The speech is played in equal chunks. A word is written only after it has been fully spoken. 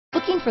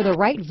Looking for the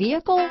right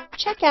vehicle?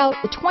 Check out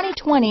the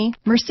 2020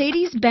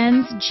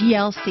 Mercedes-Benz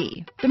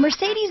GLC. The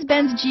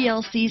Mercedes-Benz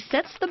GLC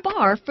sets the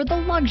bar for the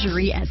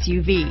luxury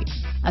SUV.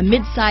 A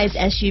mid-size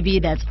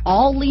SUV that's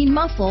all lean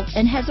muscle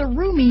and has a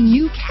roomy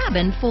new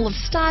cabin full of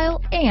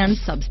style and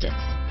substance.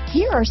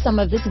 Here are some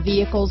of this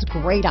vehicle's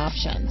great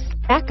options: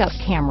 backup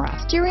camera,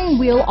 steering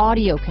wheel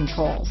audio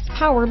controls,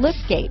 power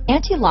liftgate,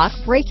 anti-lock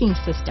braking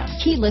system,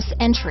 keyless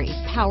entry,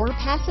 power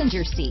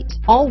passenger seat,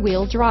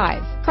 all-wheel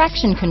drive,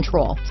 traction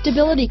control,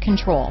 stability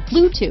control,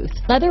 Bluetooth,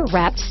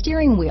 leather-wrapped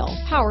steering wheel,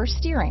 power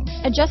steering,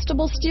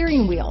 adjustable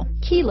steering wheel,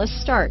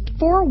 keyless start,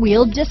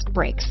 four-wheel disc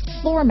brakes,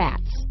 floor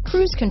mats,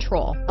 cruise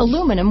control,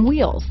 aluminum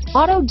wheels,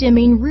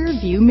 auto-dimming rear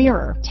view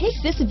mirror. Take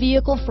this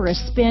vehicle for a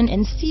spin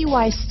and see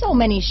why so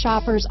many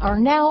shoppers are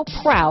now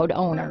proud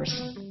owners.